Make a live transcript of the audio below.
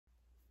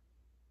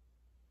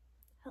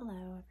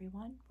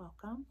everyone,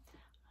 welcome.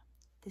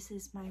 This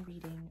is my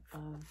reading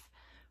of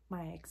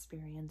my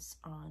experience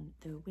on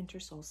the Winter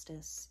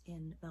Solstice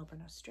in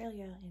Melbourne,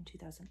 Australia in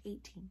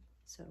 2018.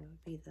 So it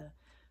would be the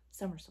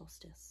summer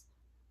solstice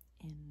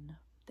in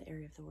the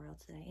area of the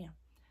world that I am.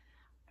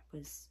 It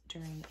was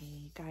during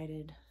a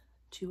guided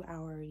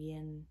 2-hour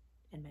yin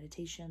and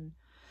meditation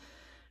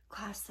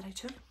class that I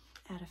took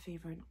at a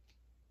favorite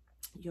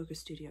yoga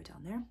studio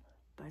down there.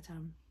 But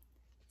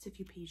it's a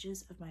few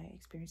pages of my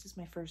experiences,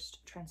 my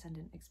first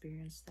Transcendent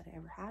experience that I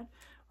ever had,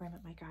 where I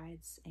met my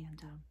guides,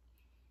 and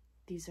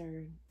these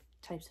are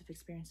types of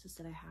experiences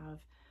that I have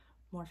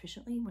more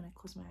efficiently when I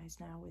close my eyes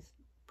now with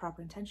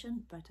proper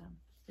intention, but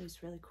it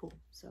was really cool.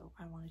 So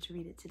I wanted to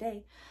read it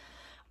today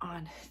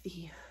on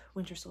the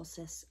winter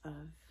solstice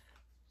of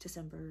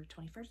December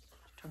 21st,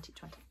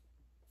 2020.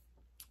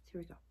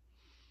 Here we go.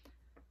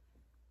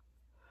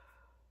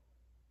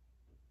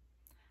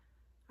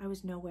 I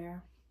was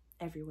nowhere,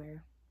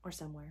 everywhere, or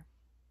somewhere.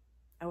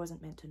 I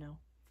wasn't meant to know.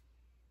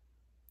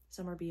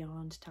 Somewhere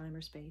beyond time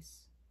or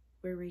space,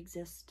 where we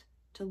exist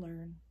to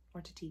learn or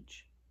to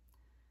teach.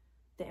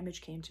 The image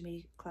came to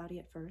me cloudy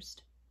at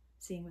first,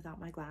 seeing without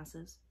my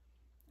glasses.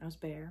 I was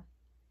bare.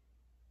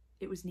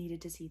 It was needed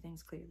to see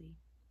things clearly.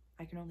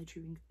 I can only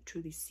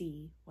truly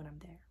see when I'm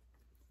there.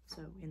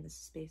 So in this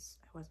space,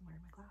 I wasn't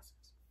wearing my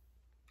glasses.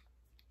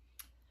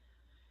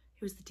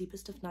 It was the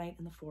deepest of night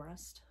in the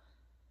forest.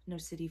 No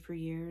city for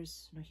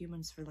years, no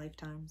humans for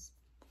lifetimes.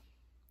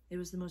 It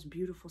was the most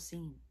beautiful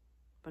scene,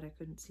 but I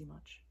couldn't see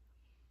much.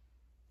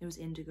 It was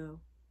indigo.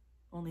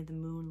 Only the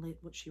moon lit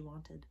what she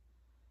wanted.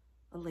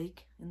 A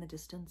lake in the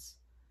distance,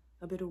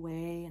 a bit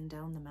away and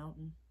down the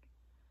mountain.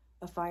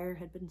 A fire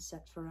had been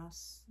set for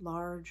us,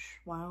 large,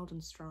 wild,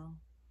 and strong.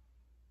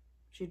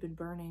 She'd been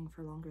burning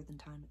for longer than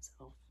time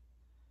itself.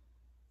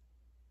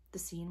 The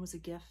scene was a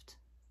gift.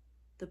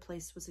 The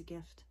place was a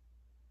gift.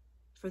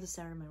 For the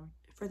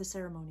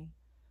ceremony,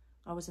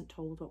 I wasn't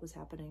told what was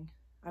happening.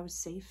 I was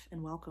safe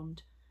and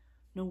welcomed.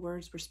 No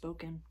words were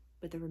spoken,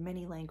 but there were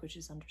many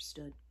languages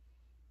understood.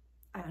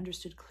 I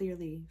understood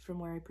clearly from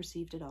where I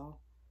perceived it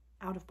all.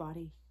 Out of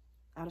body,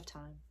 out of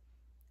time.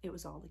 It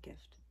was all a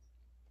gift.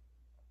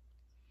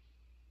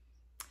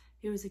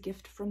 It was a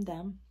gift from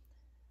them.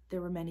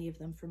 There were many of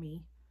them for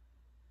me.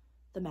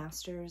 The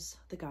masters,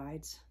 the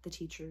guides, the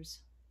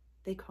teachers.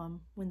 They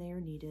come when they are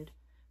needed,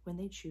 when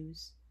they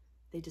choose,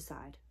 they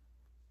decide.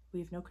 We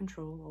have no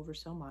control over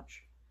so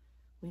much.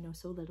 We know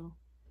so little,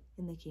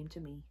 and they came to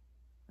me.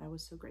 I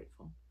was so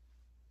grateful.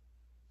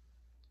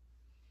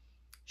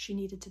 She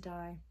needed to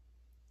die.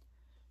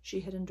 She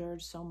had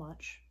endured so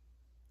much.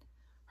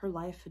 Her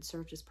life had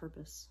served its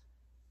purpose,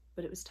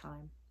 but it was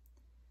time.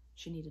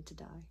 She needed to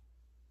die.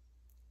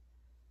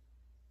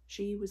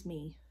 She was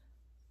me,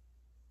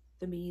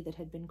 the me that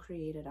had been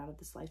created out of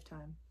this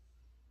lifetime.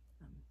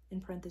 In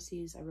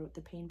parentheses, I wrote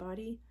the pain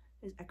body,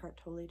 as Eckhart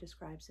Tolle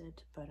describes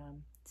it, but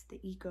it's the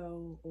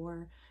ego,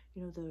 or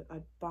a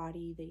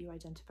body that you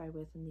identify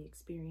with and the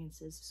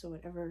experiences. So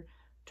whatever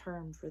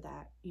term for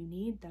that you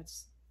need,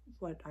 that's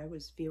what I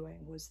was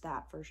viewing, was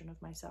that version of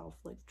myself,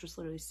 like just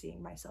literally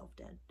seeing myself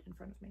dead in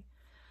front of me.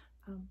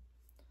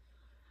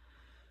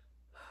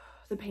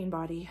 The pain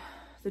body,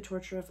 the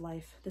torture of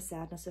life, the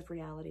sadness of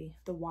reality,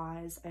 the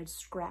whys I had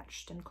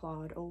scratched and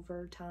clawed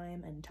over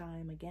time and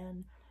time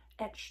again,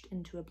 etched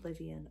into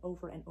oblivion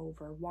over and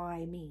over.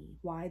 Why me?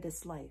 Why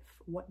this life?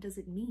 What does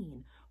it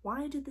mean?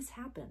 Why did this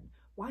happen?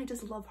 Why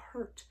does love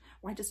hurt?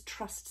 Why does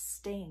trust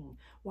sting?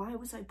 Why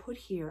was I put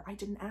here? I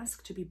didn't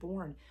ask to be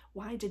born.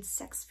 Why did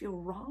sex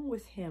feel wrong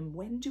with him?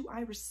 When do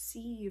I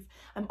receive?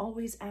 I'm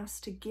always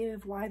asked to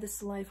give. Why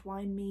this life?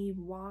 Why me?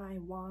 Why?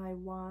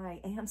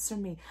 Answer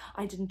me.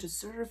 I didn't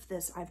deserve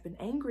this. I've been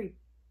angry.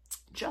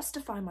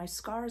 Justify my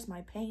scars,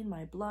 my pain,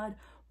 my blood.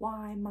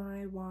 Why,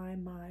 my?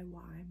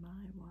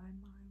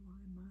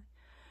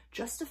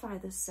 Justify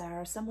this,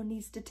 Sarah. Someone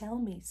needs to tell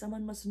me.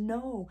 Someone must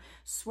know.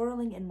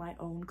 Swirling in my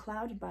own,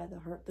 clouded by the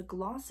hurt, the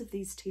gloss of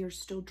these tears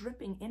still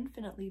dripping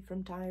infinitely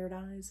from tired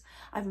eyes.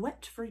 I've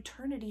wept for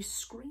eternity,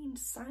 screamed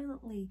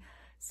silently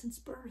since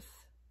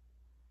birth.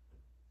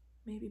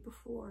 Maybe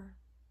before.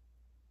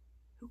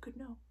 Who could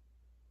know?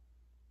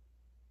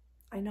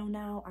 I know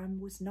now I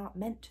was not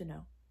meant to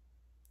know.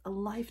 A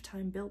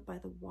lifetime built by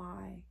the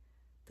why,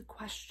 the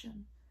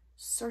question,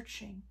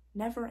 searching,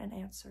 never an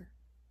answer.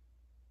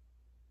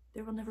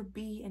 There will never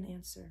be an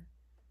answer.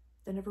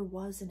 There never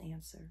was an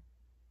answer.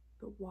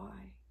 But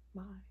why?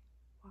 Why?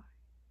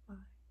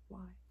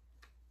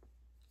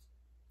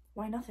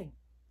 Why nothing?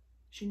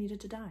 She needed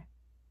to die.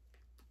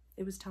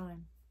 It was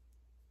time.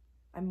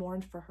 I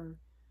mourned for her,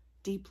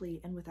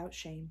 deeply and without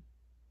shame.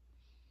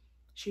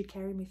 She had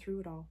carried me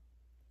through it all.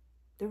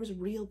 There was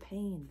real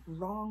pain,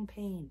 wrong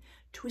pain,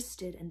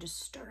 twisted and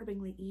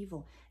disturbingly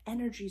evil,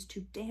 energies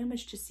too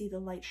damaged to see the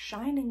light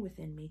shining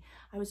within me.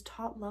 I was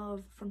taught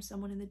love from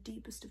someone in the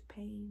deepest of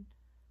pain.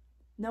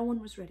 No one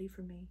was ready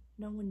for me.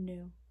 No one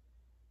knew.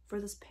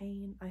 For this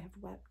pain I have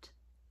wept.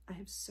 I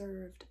have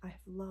served. I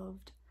have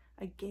loved.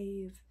 I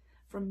gave.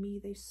 From me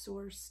they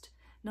sourced.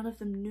 None of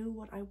them knew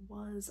what I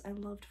was. I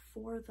loved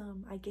for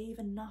them. I gave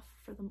enough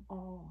for them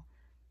all.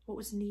 What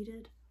was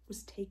needed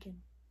was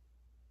taken.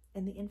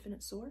 And the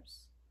infinite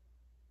source?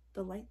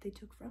 The light they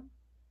took from?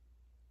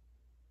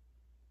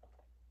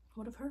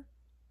 What of her?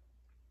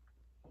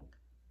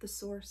 The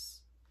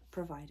source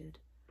provided.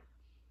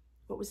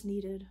 What was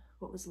needed,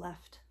 what was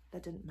left,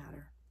 that didn't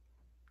matter.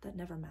 That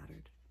never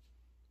mattered.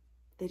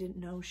 They didn't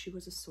know she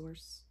was a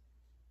source.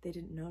 They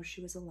didn't know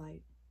she was a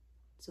light.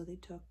 So they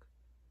took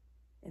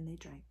and they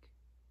drank.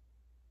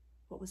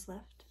 What was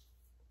left,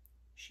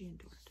 she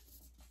endured.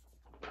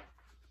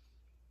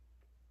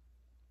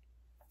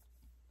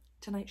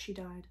 Tonight she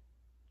died.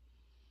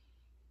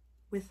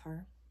 With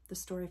her, the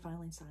story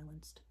finally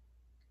silenced.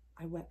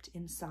 I wept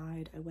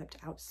inside, I wept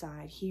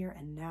outside, here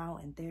and now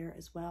and there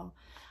as well.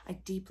 I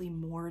deeply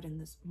mourned in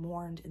this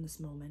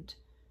moment.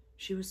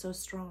 She was so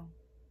strong.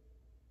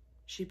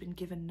 She'd been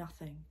given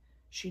nothing.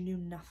 She knew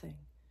nothing.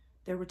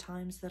 There were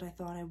times that I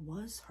thought I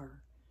was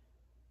her.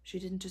 She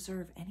didn't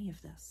deserve any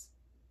of this.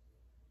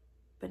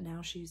 But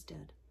now she's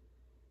dead.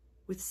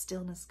 With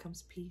stillness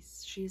comes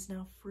peace. She is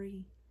now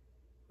free.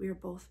 We are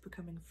both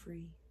becoming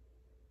free.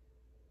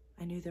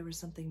 I knew there was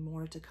something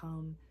more to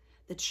come,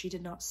 that she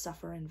did not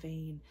suffer in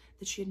vain,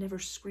 that she had never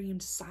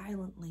screamed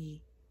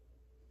silently.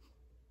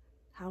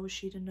 How was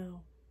she to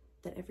know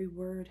that every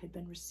word had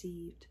been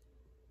received,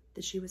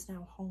 that she was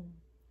now home,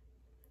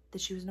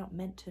 that she was not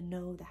meant to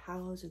know the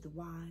hows or the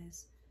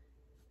whys,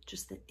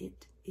 just that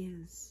it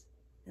is,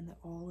 and that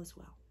all is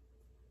well.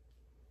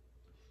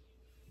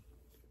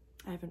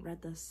 I haven't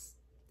read this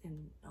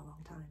in a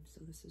long time, so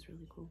this is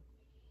really cool.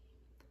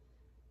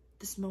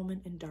 This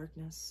moment in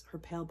darkness, her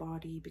pale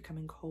body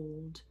becoming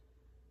cold,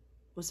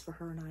 was for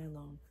her and I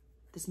alone.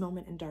 This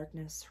moment in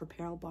darkness, her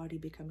pale body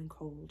becoming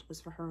cold,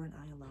 was for her and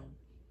I alone.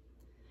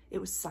 It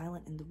was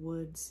silent in the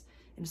woods,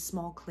 in a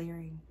small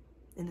clearing,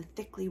 in the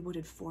thickly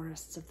wooded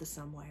forests of the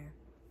somewhere.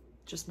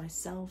 Just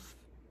myself,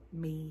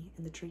 me,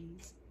 and the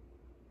trees.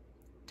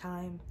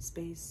 Time,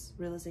 space,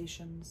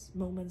 realizations,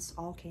 moments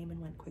all came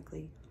and went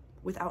quickly,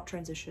 without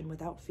transition,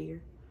 without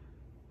fear.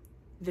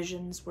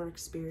 Visions were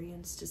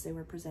experienced as they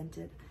were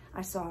presented.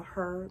 I saw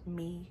her,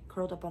 me,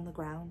 curled up on the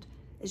ground,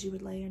 as you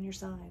would lay on your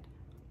side,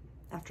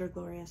 after a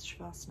glorious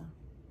shavasana,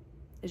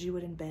 as you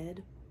would in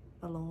bed,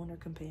 alone or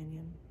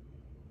companion,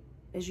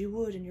 as you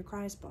would in your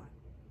cry spot,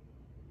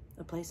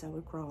 a place I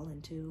would crawl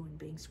into and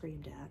being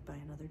screamed at by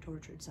another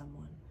tortured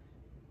someone,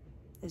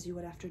 as you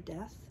would after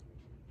death,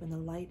 when the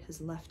light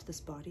has left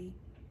this body,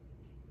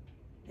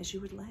 as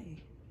you would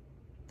lay.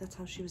 That's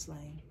how she was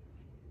laying,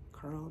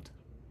 curled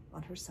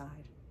on her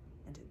side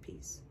and at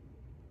peace.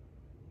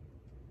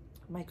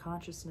 My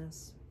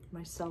consciousness,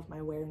 myself, my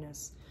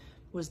awareness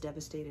was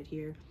devastated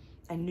here.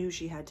 I knew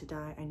she had to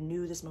die. I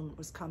knew this moment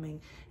was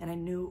coming, and I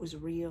knew it was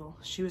real.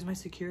 She was my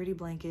security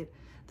blanket,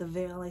 the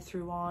veil I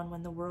threw on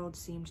when the world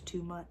seemed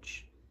too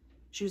much.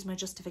 She was my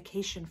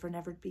justification for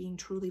never being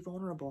truly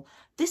vulnerable.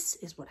 This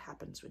is what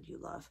happens when you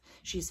love.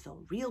 She has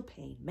felt real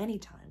pain many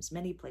times,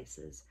 many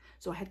places,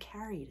 so I had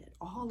carried it,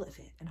 all of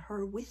it, and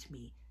her with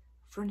me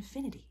for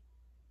infinity.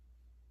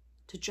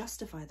 To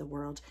justify the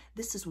world,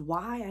 this is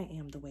why I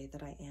am the way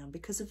that I am.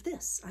 Because of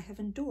this, I have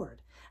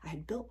endured. I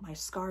had built my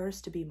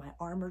scars to be my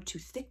armor, too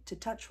thick to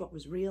touch what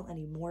was real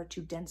anymore,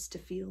 too dense to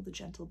feel the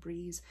gentle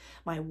breeze,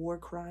 my war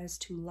cries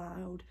too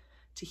loud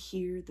to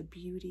hear the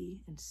beauty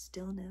in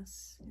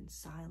stillness, in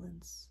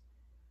silence.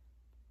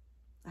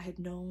 I had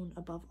known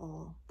above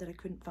all that I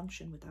couldn't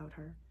function without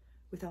her,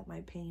 without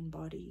my pain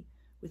body,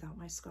 without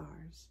my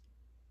scars.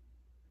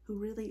 Who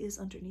really is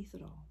underneath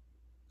it all?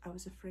 I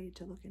was afraid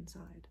to look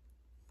inside.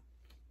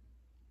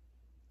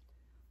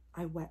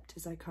 I wept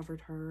as I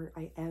covered her.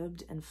 I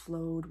ebbed and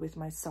flowed with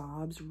my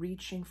sobs,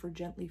 reaching for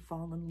gently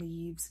fallen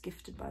leaves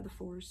gifted by the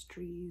forest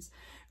trees,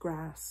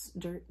 grass,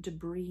 dirt,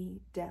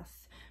 debris,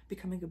 death,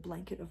 becoming a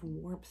blanket of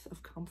warmth,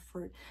 of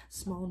comfort,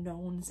 small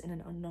knowns in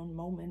an unknown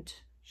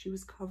moment. She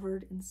was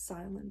covered in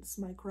silence,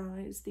 my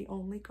cries, the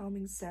only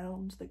calming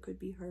sound that could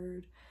be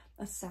heard,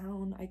 a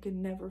sound I could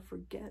never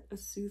forget, a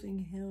soothing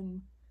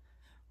hymn,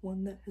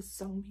 one that has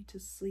sung me to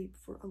sleep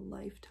for a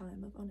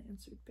lifetime of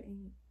unanswered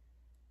pain.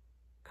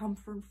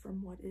 Comfort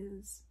from what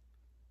is,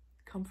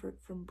 comfort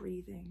from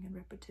breathing and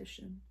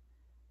repetition,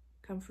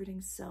 comforting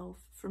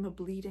self from a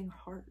bleeding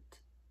heart,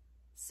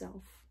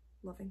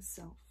 self-loving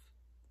self,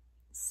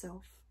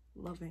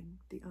 self-loving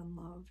the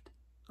unloved,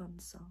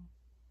 unsung.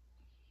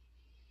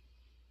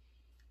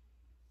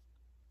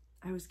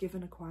 I was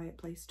given a quiet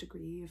place to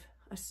grieve,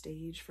 a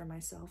stage for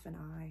myself and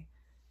I.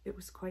 It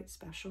was quite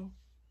special.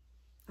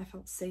 I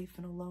felt safe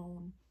and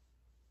alone,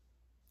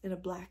 in a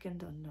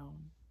blackened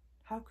unknown.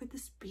 How could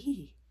this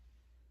be?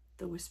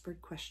 The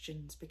whispered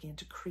questions began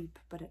to creep,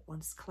 but at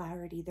once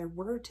clarity. There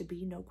were to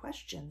be no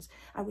questions.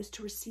 I was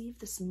to receive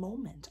this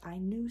moment. I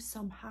knew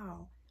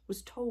somehow,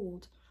 was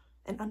told,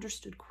 and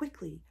understood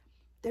quickly.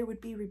 There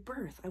would be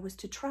rebirth. I was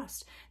to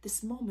trust.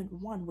 This moment,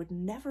 one, would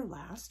never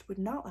last, would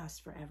not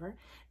last forever.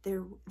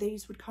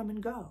 Days would come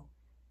and go.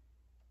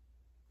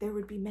 There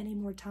would be many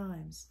more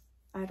times.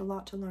 I had a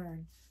lot to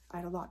learn. I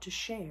had a lot to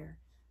share.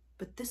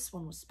 But this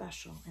one was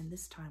special, and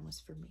this time was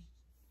for me.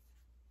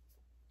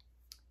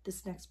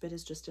 This next bit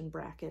is just in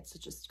brackets.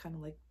 It's just kind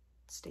of like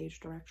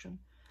stage direction.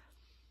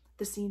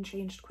 The scene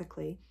changed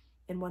quickly.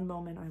 In one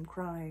moment, I'm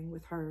crying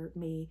with her,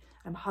 me.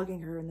 I'm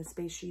hugging her in the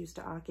space she used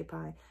to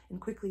occupy.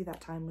 And quickly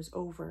that time was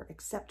over.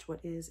 Accept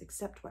what is,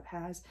 accept what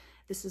has.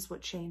 This is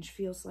what change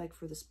feels like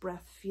for this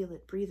breath. Feel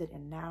it, breathe it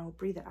in now,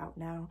 breathe it out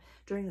now.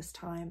 During this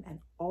time and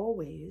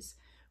always,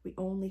 we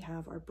only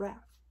have our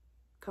breath.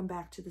 Come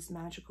back to this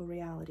magical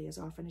reality as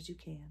often as you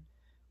can.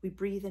 We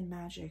breathe in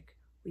magic.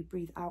 We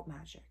breathe out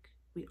magic.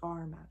 We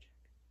are magic.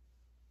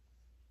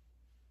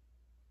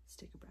 Let's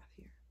take a breath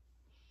here.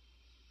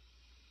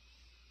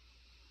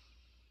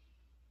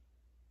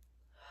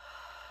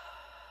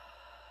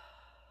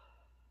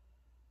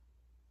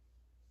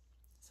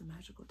 It's a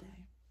magical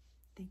day.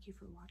 Thank you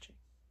for watching.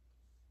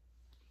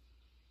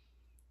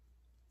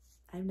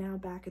 I'm now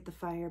back at the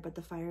fire, but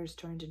the fire has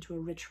turned into a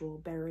ritual,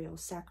 burial,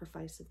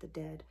 sacrifice of the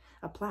dead.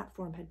 A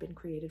platform had been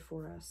created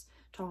for us,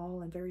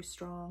 tall and very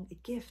strong, a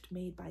gift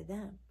made by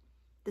them.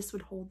 This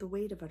would hold the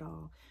weight of it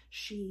all.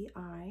 She,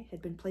 I,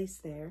 had been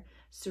placed there,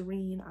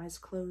 serene, eyes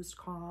closed,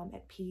 calm,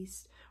 at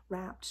peace,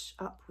 wrapped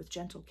up with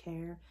gentle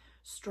care,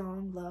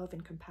 strong love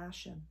and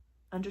compassion.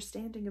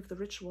 Understanding of the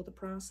ritual, the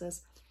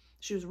process,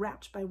 she was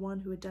wrapped by one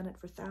who had done it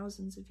for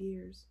thousands of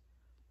years,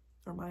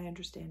 or my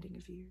understanding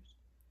of years.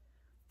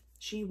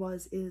 She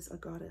is a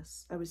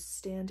goddess. I was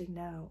standing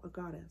now a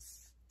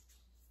goddess.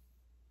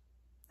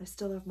 I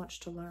still have much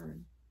to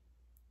learn.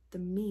 The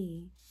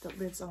me that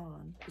lives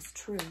on is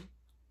true.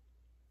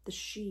 The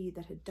she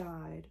that had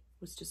died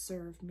was to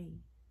serve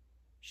me.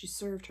 She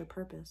served her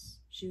purpose.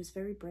 She was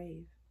very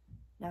brave.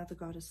 Now the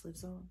goddess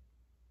lives on.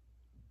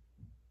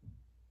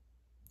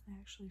 I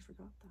actually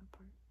forgot that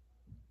part.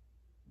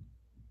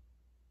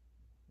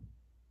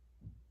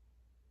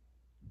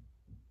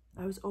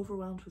 I was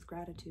overwhelmed with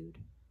gratitude,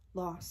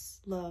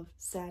 loss, love,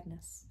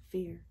 sadness,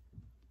 fear.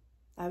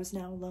 I was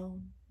now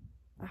alone.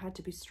 I had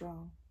to be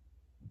strong.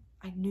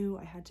 I knew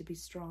I had to be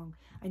strong.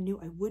 I knew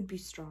I would be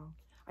strong.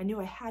 I knew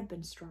I had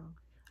been strong.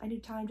 I knew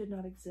time did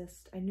not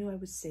exist. I knew I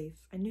was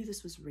safe. I knew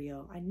this was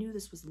real. I knew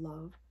this was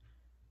love.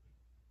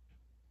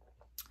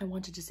 I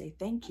wanted to say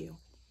thank you.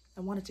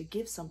 I wanted to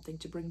give something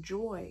to bring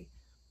joy.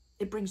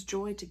 It brings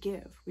joy to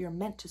give. We are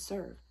meant to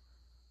serve.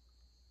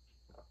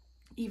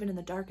 Even in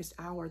the darkest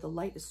hour, the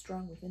light is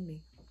strong within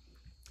me.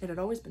 It had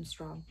always been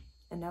strong,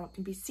 and now it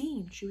can be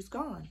seen. She was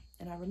gone,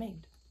 and I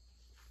remained.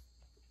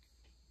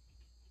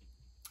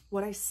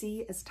 What I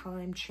see as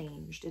time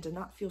changed, it did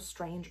not feel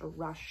strange or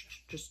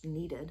rushed, just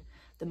needed.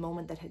 The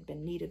moment that had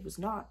been needed was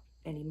not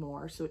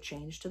anymore, so it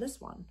changed to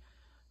this one.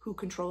 Who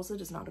controls it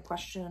is not a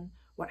question.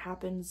 What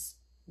happens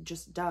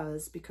just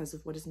does because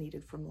of what is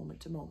needed from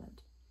moment to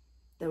moment.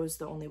 That was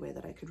the only way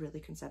that I could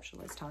really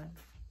conceptualize time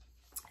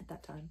at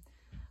that time.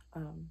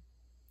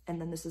 And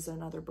then this is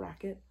another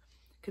bracket.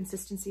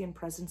 Consistency and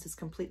presence is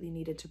completely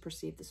needed to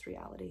perceive this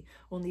reality.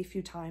 Only a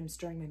few times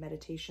during my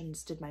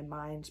meditations did my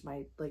mind,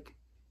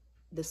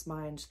 this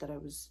mind that I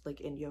was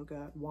in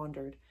yoga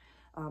wandered.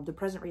 The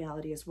present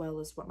reality, as well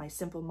as what my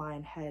simple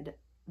mind had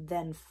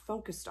then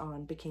focused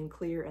on, became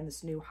clear in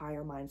this new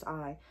higher mind's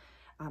eye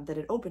that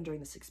had opened during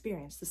this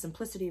experience. The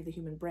simplicity of the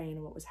human brain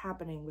and what was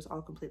happening was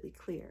all completely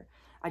clear.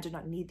 I did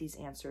not need these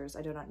answers.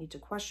 I did not need to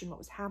question what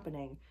was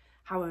happening,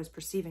 how I was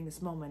perceiving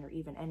this moment, or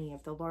even any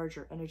of the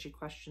larger energy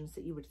questions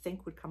that you would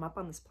think would come up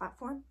on this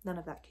platform. None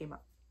of that came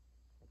up.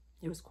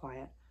 It was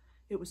quiet.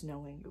 It was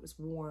knowing. It was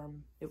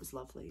warm. It was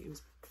lovely. It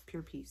was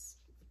pure peace.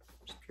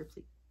 Just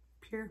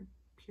pure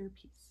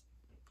peace.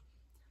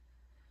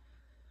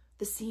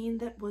 The scene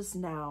that was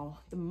now,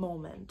 the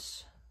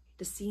moment,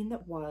 the scene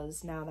that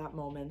was now that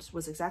moment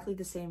was exactly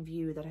the same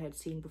view that I had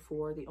seen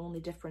before. The only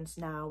difference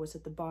now was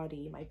that the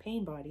body, my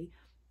pain body,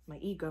 my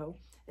ego,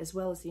 as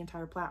well as the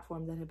entire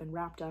platform that had been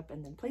wrapped up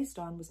and then placed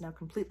on, was now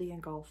completely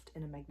engulfed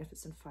in a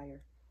magnificent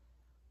fire.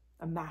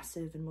 A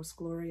massive and most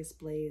glorious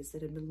blaze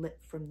that had been lit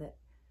from the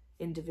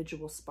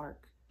individual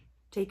spark,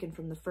 taken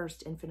from the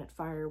first infinite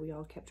fire we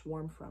all kept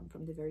warm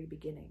from the very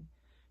beginning.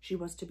 She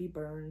was to be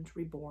burned,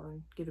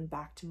 reborn, given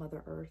back to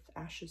Mother Earth,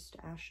 ashes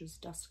to ashes,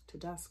 dusk to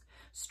dusk.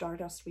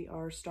 Stardust we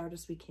are,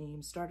 stardust we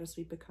came, stardust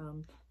we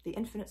become. The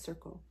infinite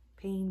circle.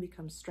 Pain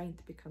becomes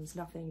strength, becomes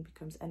nothing,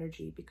 becomes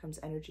energy, becomes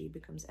energy,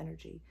 becomes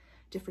energy.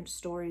 Different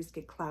stories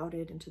get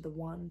clouded into the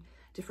one.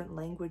 Different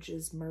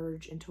languages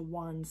merge into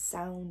one.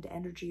 Sound,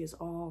 energy is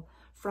all.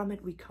 From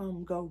it we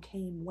come, go,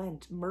 came,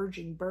 went,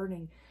 merging,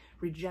 burning,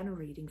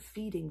 regenerating,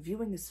 feeding.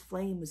 Viewing this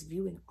flame was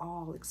viewing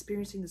all.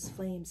 Experiencing this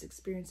flame is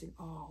experiencing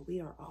all.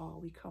 We are all.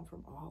 We come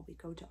from all. We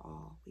go to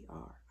all. We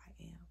are. I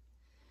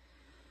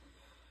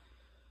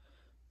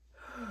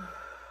am.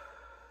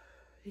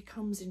 It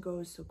comes and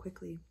goes so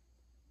quickly.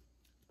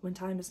 When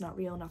time is not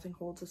real, nothing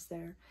holds us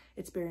there.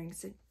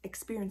 Experiencing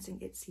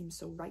it seems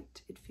so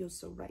right. It feels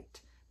so right.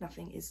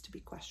 Nothing is to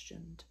be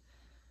questioned.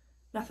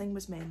 Nothing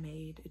was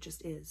man-made. It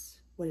just is.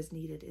 What is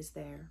needed is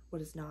there.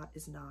 What is not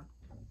is not.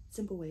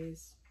 Simple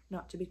ways,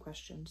 not to be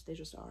questioned. They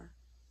just are.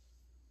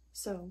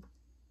 So,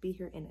 be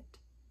here in it.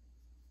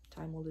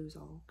 Time will lose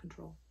all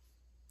control.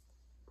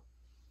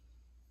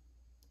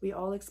 We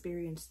all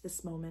experienced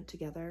this moment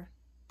together,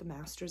 the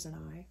masters and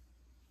I.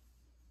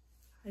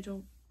 I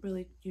don't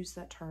really use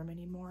that term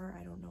anymore.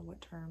 I don't know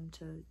what term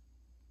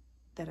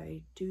that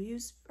I do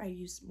use. I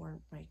use more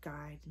my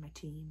guide and my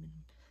team and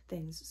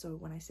things. So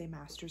when I say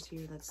masters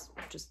here, that's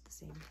just the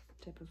same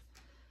type of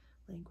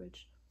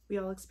language. We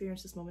all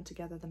experienced this moment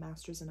together, the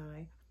masters and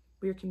I.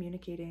 We are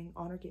communicating,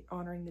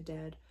 honoring the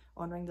dead,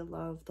 honoring the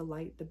love, the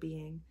light, the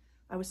being.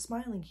 I was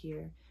smiling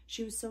here.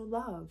 She was so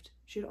loved.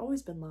 She had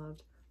always been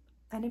loved.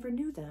 I never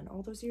knew then,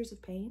 all those years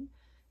of pain.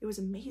 It was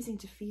amazing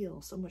to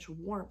feel so much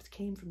warmth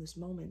came from this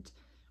moment.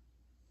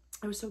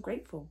 I was so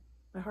grateful.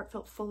 My heart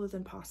felt fuller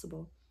than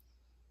possible.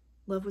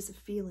 Love was a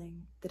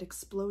feeling that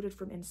exploded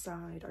from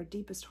inside, our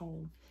deepest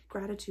home.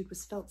 Gratitude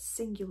was felt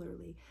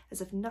singularly,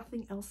 as if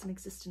nothing else in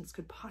existence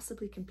could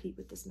possibly compete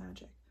with this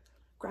magic.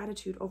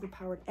 Gratitude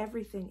overpowered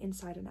everything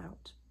inside and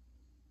out.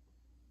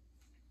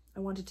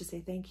 I wanted to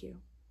say thank you.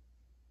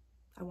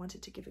 I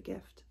wanted to give a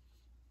gift.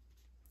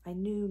 I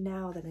knew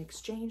now that an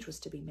exchange was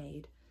to be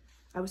made.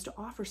 I was to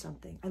offer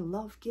something. I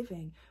love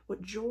giving.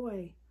 What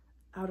joy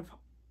out of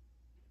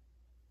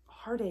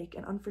heartache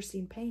and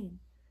unforeseen pain.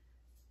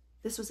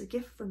 This was a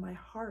gift for my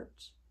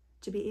heart,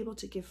 to be able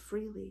to give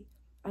freely.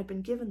 I'd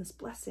been given this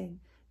blessing.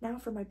 Now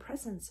for my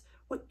presence,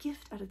 what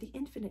gift out of the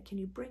infinite can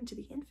you bring to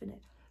the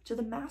infinite? To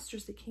the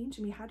masters that came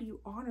to me, how do you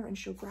honor and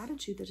show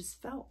gratitude that is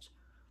felt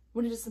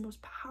when it is the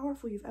most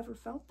powerful you've ever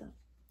felt them?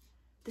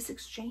 This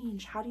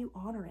exchange, how do you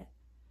honor it?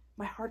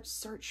 My heart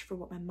searched for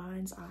what my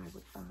mind's eye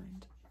would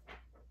find.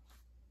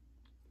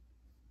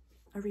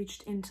 I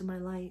reached into my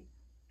light,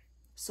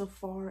 so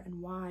far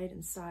and wide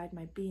inside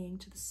my being,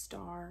 to the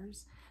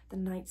stars, the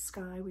night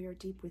sky we are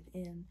deep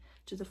within,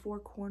 to the four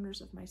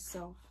corners of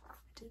myself. I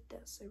did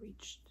this, I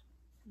reached,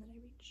 and then I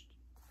reached.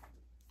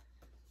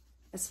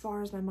 As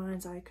far as my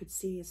mind's eye could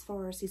see, as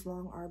far as these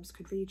long arms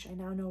could reach, I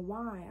now know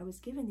why I was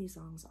given these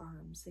long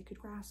arms. They could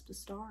grasp the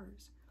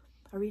stars.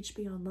 I reached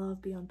beyond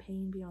love, beyond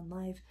pain, beyond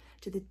life,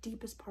 to the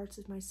deepest parts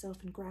of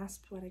myself and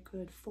grasped what I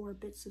could, 4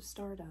 bits of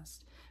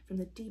stardust, from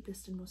the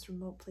deepest and most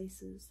remote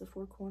places, the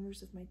 4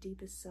 corners of my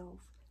deepest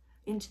self,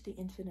 into the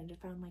infinite and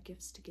found my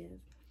gifts to give.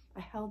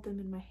 I held them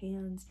in my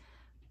hands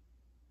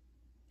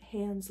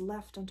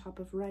left on top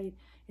of right,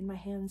 in my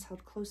hands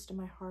held close to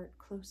my heart,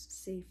 close,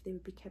 safe. They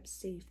would be kept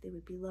safe. They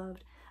would be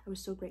loved. I was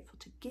so grateful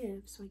to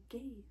give, so I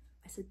gave.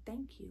 I said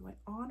thank you. I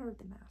honored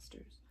the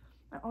masters.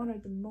 I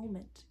honored the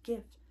moment,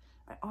 gift.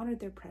 I honored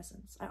their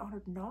presence. I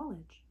honored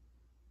knowledge.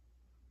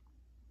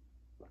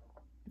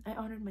 I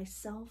honored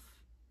myself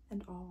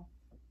and all.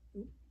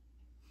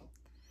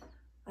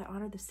 I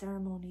honored the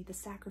ceremony, the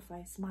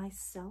sacrifice,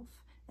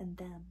 myself and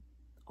them,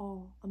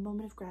 all, a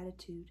moment of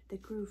gratitude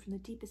that grew from the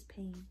deepest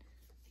pain,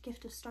 a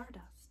gift of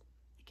stardust,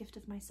 a gift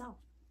of myself,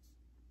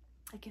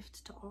 a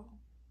gift to all.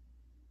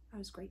 I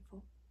was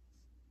grateful.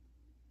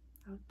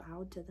 I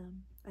bowed to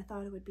them. I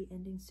thought it would be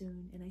ending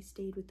soon, and I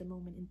stayed with the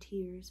moment in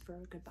tears for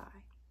a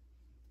goodbye.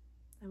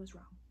 I was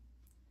wrong.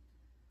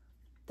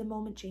 The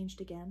moment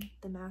changed again.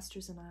 The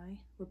masters and I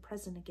were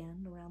present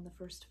again around the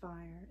first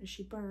fire, as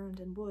she burned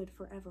and would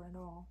forever and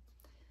all.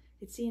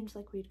 It seemed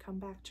like we had come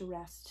back to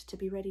rest, to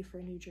be ready for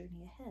a new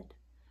journey ahead.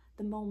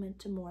 The moment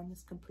to mourn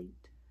was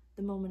complete.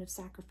 The moment of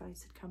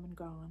sacrifice had come and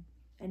gone,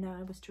 and now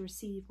I was to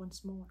receive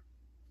once more.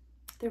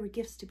 There were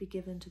gifts to be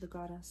given to the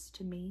goddess,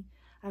 to me.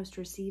 I was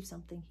to receive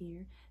something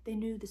here. They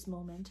knew this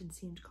moment and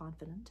seemed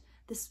confident.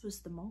 This was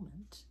the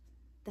moment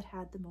that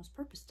had the most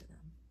purpose to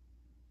them.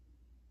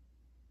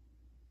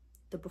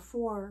 The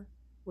before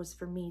was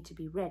for me to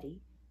be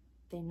ready.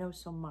 They know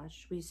so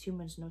much. We as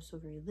humans know so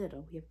very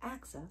little. We have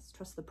access.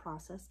 Trust the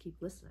process.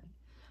 Keep listening.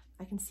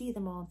 I can see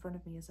them all in front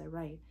of me as I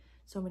write.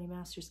 So many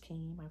masters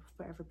came. I will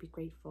forever be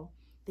grateful.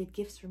 They had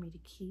gifts for me to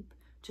keep,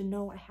 to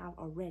know I have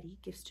already,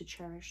 gifts to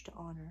cherish, to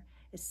honor,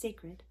 as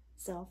sacred,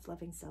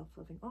 self-loving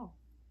all.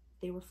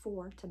 They were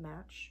 4 to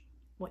match.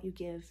 What you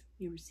give,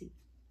 you receive.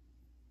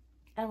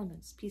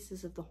 Elements,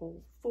 pieces of the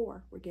whole,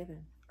 4 were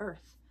given.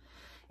 Earth.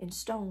 In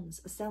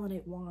stones, a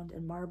selenite wand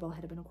and marble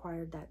had been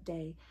acquired that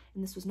day,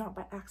 and this was not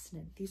by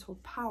accident. These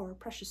hold power,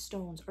 precious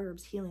stones,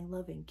 herbs, healing,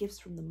 loving, gifts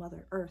from the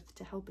Mother Earth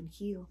to help and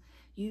heal.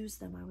 Use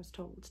them, I was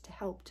told, to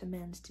help, to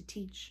mend, to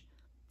teach,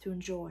 to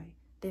enjoy.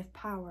 They have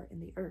power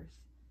in the earth.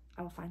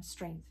 I will find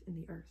strength in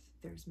the earth.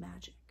 There is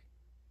magic.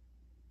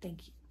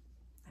 Thank you.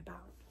 I bowed.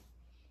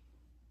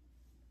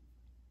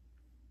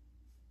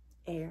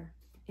 Air,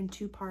 in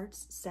 2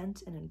 parts,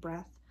 scent and in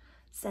breath.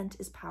 Scent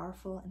is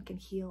powerful and can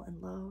heal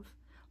and love.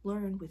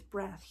 Learn with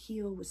breath,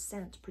 heal with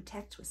scent,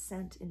 protect with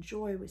scent,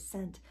 enjoy with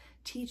scent,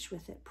 teach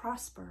with it,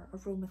 prosper.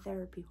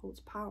 Aromatherapy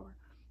holds power.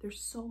 There's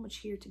so much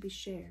here to be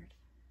shared.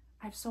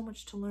 I have so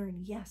much to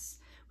learn. Yes,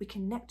 we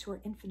connect to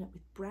our infinite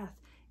with breath.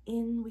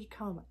 In we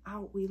come,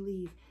 out we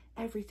leave.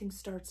 Everything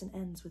starts and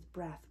ends with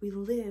breath. We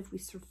live, we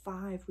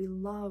survive, we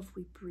love,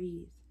 we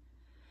breathe.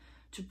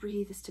 To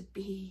breathe is to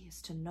be,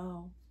 is to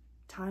know.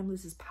 Time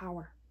loses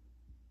power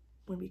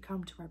when we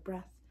come to our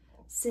breath.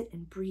 Sit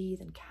and breathe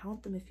and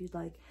count them if you'd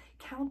like.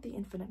 Count the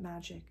infinite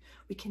magic.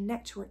 We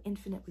connect to our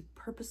infinite with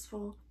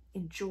purposeful,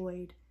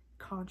 enjoyed,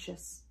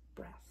 conscious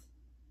breath.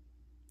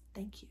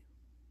 Thank you.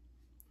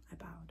 I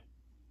bowed.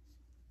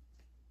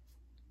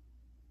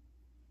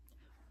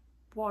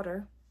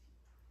 Water.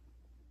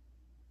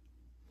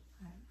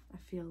 I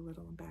feel a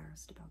little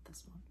embarrassed about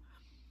this one.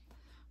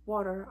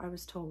 Water, I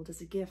was told,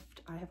 is a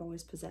gift I have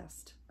always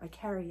possessed. I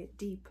carry it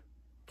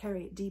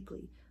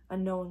deeply,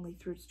 unknowingly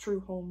through its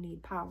true home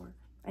need power.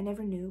 I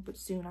never knew, but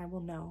soon I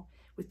will know.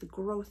 With the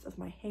growth of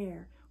my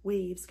hair,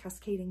 waves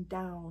cascading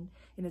down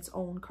in its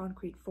own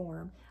concrete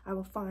form, I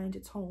will find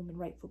its home and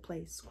rightful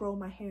place. Grow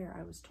my hair,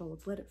 I was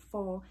told, let it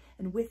fall,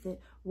 and with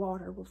it,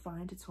 water will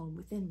find its home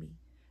within me.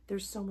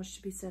 There's so much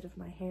to be said of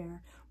my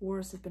hair.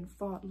 Wars have been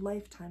fought,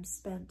 lifetimes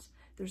spent.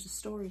 There's a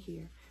story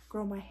here.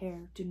 Grow my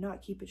hair, do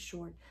not keep it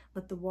short.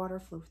 Let the water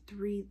flow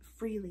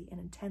freely and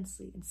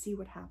intensely, and see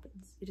what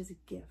happens. It is a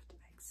gift.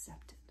 I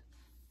accept it.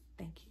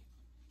 Thank you.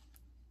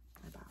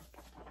 I bowed.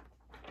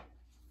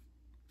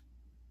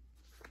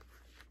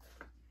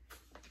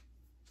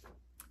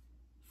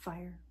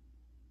 Fire.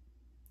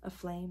 A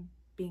flame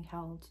being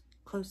held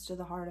close to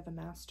the heart of a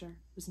master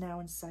was now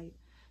in sight,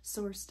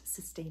 sourced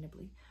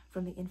sustainably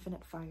from the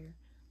infinite fire,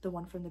 the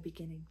one from the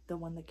beginning, the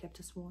one that kept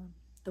us warm,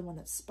 the one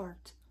that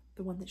sparked,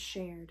 the one that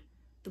shared,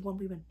 the one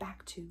we went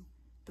back to,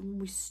 the one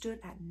we stood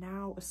at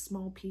now. A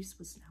small piece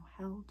was now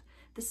held.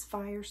 This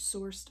fire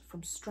sourced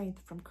from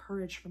strength, from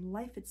courage, from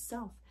life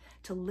itself,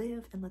 to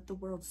live and let the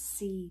world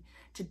see,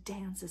 to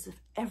dance as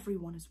if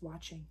everyone is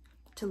watching,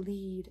 to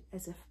lead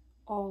as if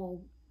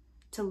all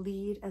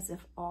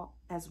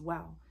as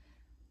well.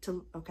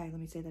 Okay, let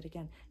me say that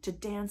again. To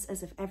dance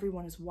as if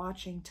everyone is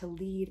watching, to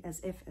lead as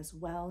if as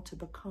well, to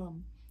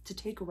become, to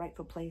take a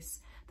rightful place.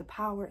 The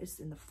power is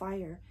in the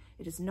fire.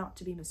 It is not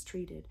to be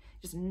mistreated.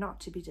 It is not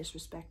to be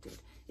disrespected.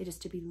 It is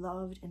to be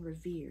loved and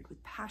revered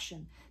with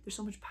passion. There's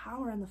so much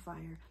power in the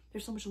fire.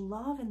 There's so much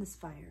love in this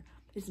fire.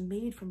 It is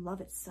made from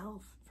love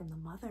itself, from the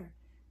mother,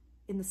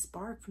 in the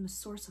spark, from the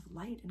source of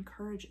light and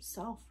courage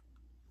itself,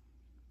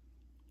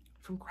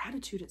 from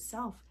gratitude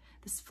itself.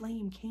 This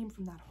flame came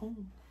from that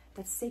home,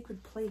 that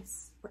sacred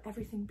place where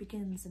everything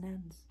begins and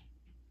ends,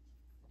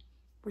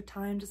 where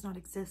time does not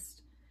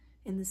exist,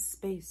 in this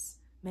space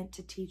meant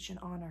to teach and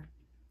honor,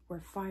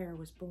 where fire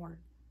was born.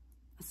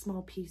 A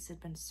small piece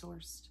had been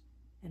sourced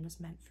and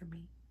was meant for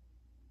me.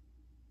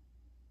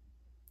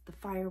 The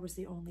fire was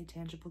the only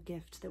tangible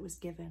gift that was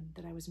given,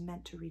 that I was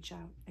meant to reach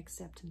out,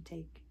 accept, and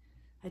take.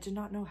 I did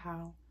not know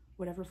how.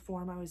 Whatever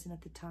form I was in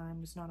at the time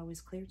was not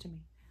always clear to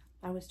me.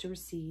 I was to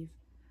receive,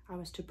 I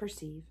was to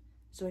perceive,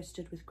 so I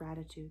stood with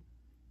gratitude.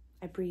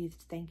 I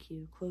breathed, thank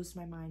you, closed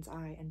my mind's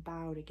eye, and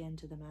bowed again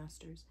to the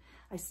masters.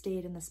 I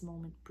stayed in this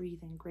moment,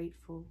 breathing,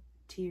 grateful,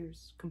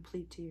 tears,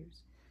 complete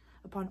tears.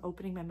 Upon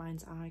opening my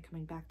mind's eye,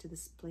 coming back to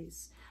this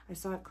place, I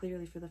saw it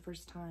clearly for the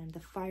first time. The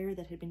fire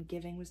that had been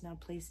giving was now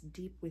placed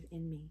deep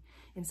within me,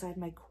 inside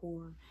my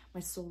core,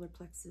 my solar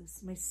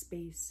plexus, my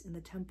space. In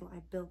the temple I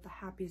built, the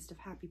happiest of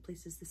happy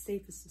places, the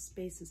safest of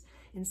spaces.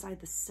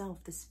 Inside the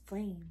self, this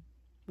flame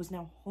was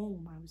now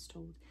home, I was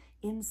told.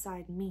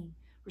 Inside me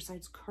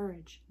resides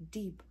courage,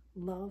 deep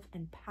love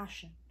and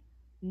passion,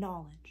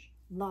 knowledge,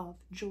 love,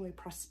 joy,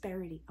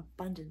 prosperity,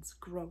 abundance,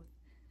 growth.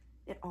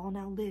 It all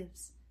now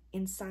lives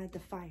inside the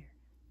fire,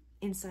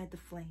 inside the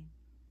flame,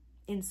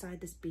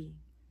 inside this being,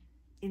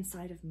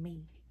 inside of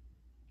me.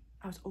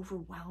 I was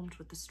overwhelmed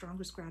with the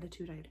strongest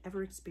gratitude I had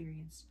ever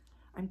experienced.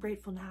 I'm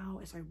grateful now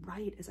as I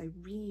write, as I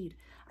read.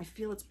 I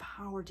feel its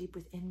power deep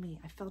within me.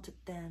 I felt it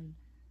then.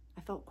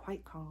 I felt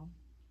quite calm.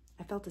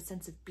 I felt a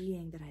sense of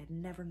being that I had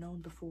never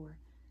known before,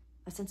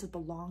 a sense of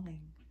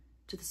belonging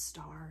to the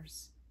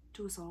stars,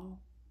 to us all,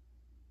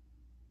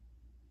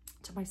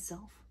 to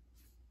myself.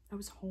 I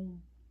was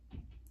home,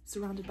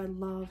 surrounded by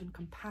love and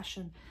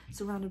compassion,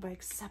 surrounded by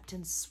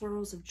acceptance.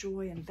 Swirls of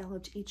joy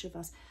enveloped each of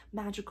us,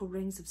 magical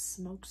rings of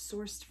smoke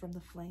sourced from the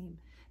flame.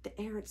 The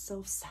air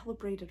itself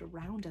celebrated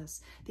around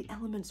us. The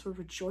elements were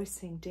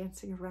rejoicing,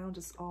 dancing around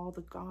us all,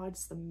 the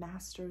gods, the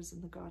masters,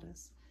 and the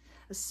goddess.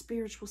 A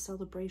spiritual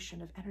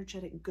celebration of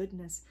energetic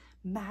goodness,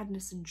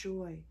 madness, and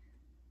joy.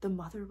 The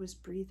mother was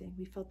breathing.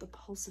 We felt the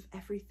pulse of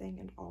everything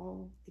and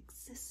all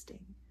existing.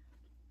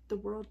 The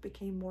world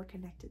became more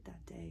connected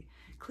that day,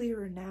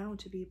 clearer now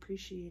to be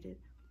appreciated.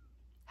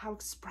 How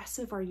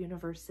expressive our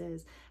universe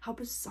is, how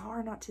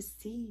bizarre not to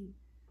see.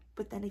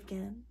 But then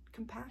again,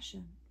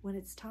 compassion. When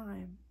it's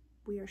time,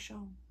 we are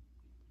shown.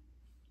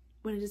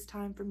 When it is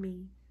time for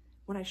me,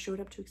 when I showed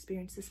up to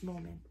experience this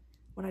moment,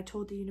 when I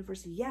told the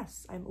universe,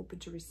 yes, I'm open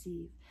to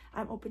receive.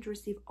 I'm open to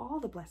receive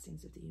all the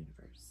blessings of the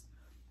universe.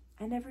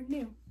 I never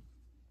knew.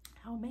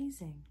 How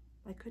amazing.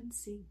 I couldn't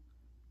see.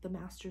 The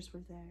masters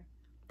were there.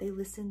 They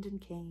listened and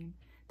came.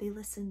 They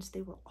listened.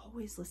 They were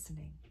always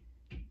listening.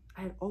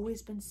 I had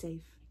always been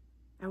safe.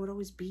 I would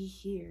always be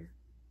here.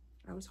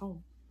 I was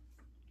home.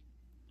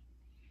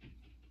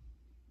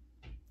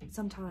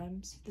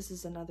 Sometimes, this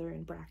is another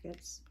in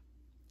brackets,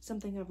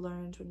 something I've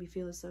learned when we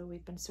feel as though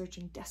we've been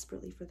searching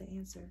desperately for the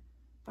answer.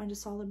 Find a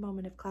solid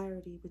moment of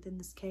clarity within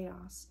this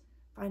chaos.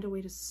 Find a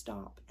way to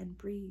stop and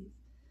breathe.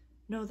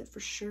 Know that for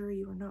sure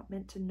you are not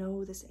meant to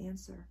know this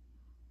answer.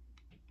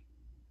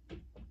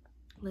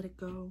 Let it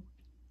go.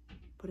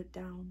 Put it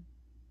down.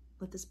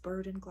 Let this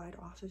burden glide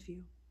off of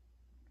you,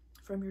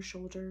 from your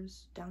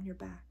shoulders, down your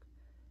back,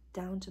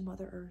 down to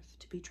Mother Earth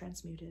to be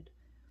transmuted.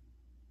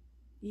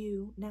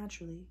 You,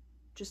 naturally,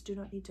 just do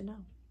not need to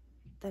know.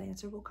 That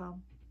answer will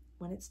come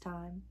when it's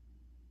time.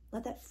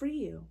 Let that free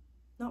you,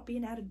 not be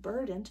an added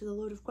burden to the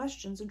load of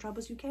questions and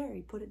troubles you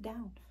carry. Put it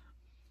down.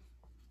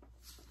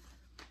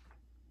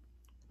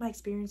 My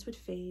experience would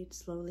fade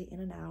slowly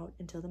in and out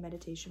until the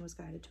meditation was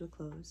guided to a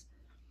close.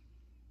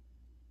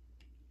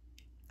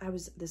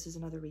 This is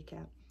another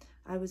recap.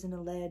 I was in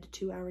a led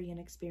 2-hour yin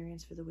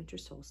experience for the winter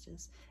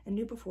solstice and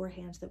knew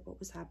beforehand that what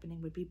was happening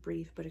would be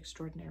brief but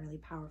extraordinarily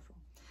powerful.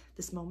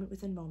 This moment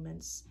within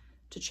moments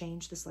to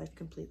change this life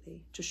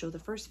completely, to show the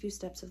first few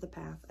steps of the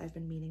path I've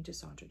been meaning to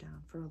saunter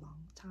down for a long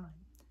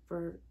time,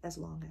 for as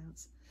long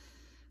as.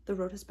 The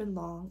road has been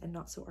long and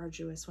not so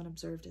arduous when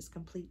observed as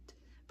complete,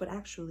 but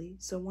actually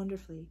so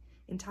wonderfully,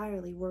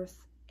 entirely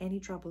worth any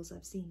troubles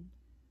I've seen.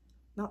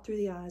 Not through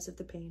the eyes of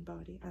the pain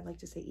body, I'd like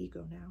to say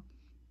ego now,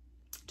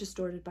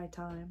 distorted by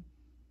time,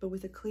 but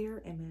with a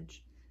clear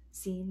image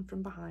seen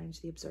from behind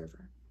the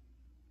observer.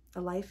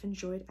 A life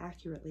enjoyed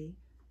accurately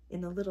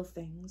in the little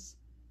things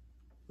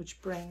which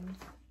bring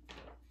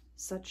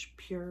such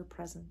pure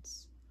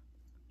presence.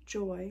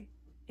 Joy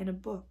in a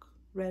book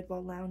read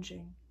while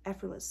lounging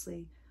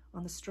effortlessly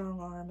on the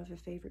strong arm of a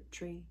favorite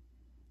tree.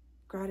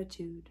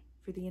 Gratitude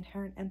for the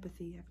inherent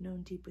empathy I've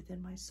known deep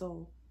within my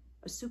soul,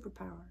 a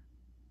superpower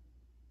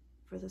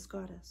for this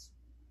goddess.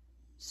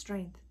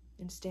 Strength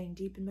in staying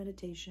deep in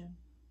meditation,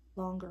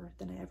 longer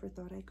than I ever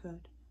thought I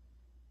could.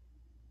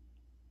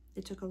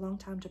 It took a long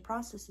time to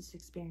process this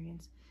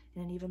experience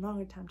and an even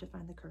longer time to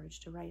find the courage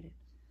to write it.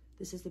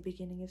 This is the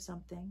beginning of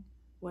something.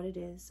 What it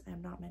is, I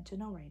am not meant to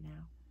know right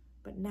now.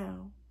 But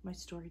now, my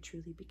story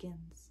truly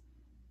begins.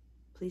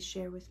 Please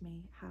share with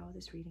me how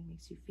this reading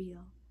makes you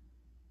feel.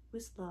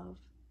 With love,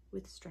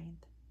 with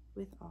strength,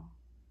 with awe.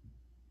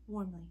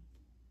 Warmly,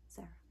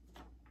 Sarah.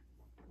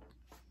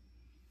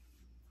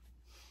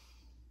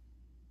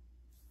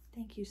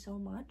 Thank you so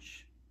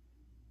much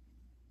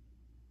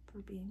for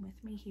being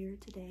with me here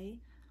today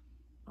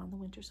on the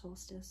winter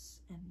solstice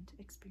and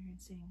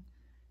experiencing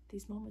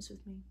these moments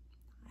with me.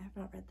 I have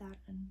not read that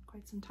in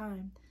quite some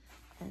time,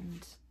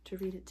 and to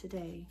read it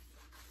today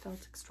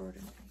felt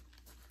extraordinary.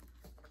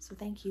 So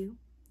thank you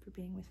for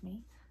being with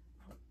me.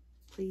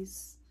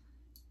 Please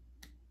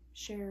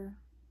share,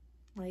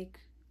 like,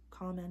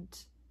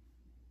 comment,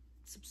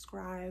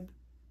 subscribe,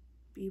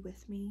 be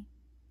with me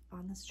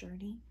on this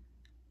journey.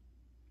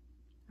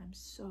 I'm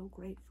so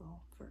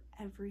grateful for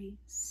every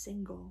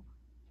single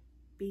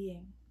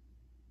being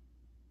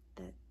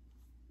that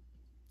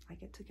I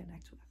get to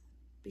connect with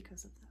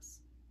because of this.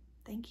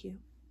 Thank you.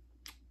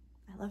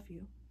 I love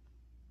you.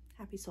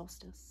 Happy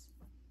solstice.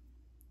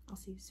 I'll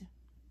see you soon.